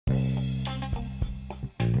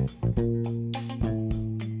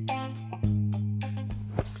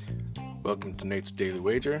Welcome to Nate's Daily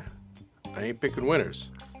Wager. I ain't picking winners,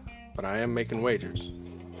 but I am making wagers.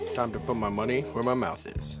 Time to put my money where my mouth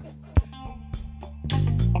is.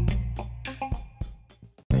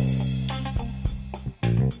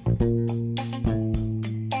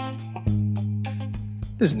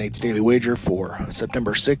 This is Nate's Daily Wager for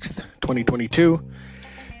September 6th, 2022.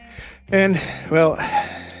 And, well,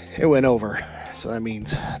 it went over, so that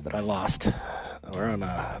means that I lost. We're on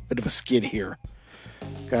a bit of a skid here.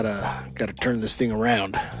 Gotta turn this thing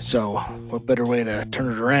around. So, what better way to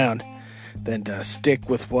turn it around than to stick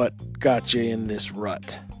with what got you in this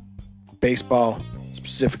rut? Baseball,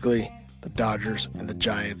 specifically the Dodgers and the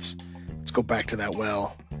Giants. Let's go back to that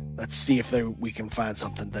well. Let's see if we can find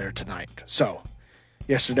something there tonight. So,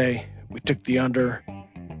 yesterday we took the under.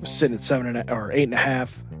 It was sitting at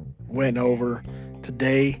 8.5. Went over.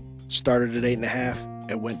 Today started at 8.5.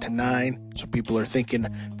 It went to 9. So people are thinking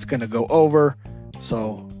it's gonna go over.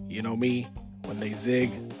 So, you know me, when they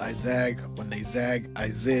zig, I zag. When they zag, I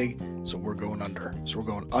zig. So we're going under. So we're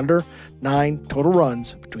going under 9 total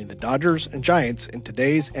runs between the Dodgers and Giants in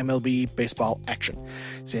today's MLB baseball action.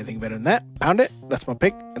 See anything better than that? Pound it. That's my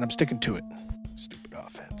pick, and I'm sticking to it. Stupid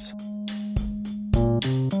offense.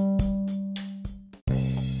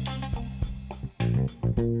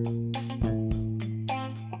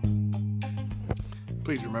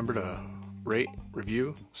 Please remember to rate,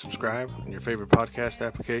 review, subscribe in your favorite podcast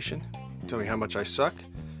application. Tell me how much I suck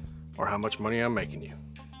or how much money I'm making you.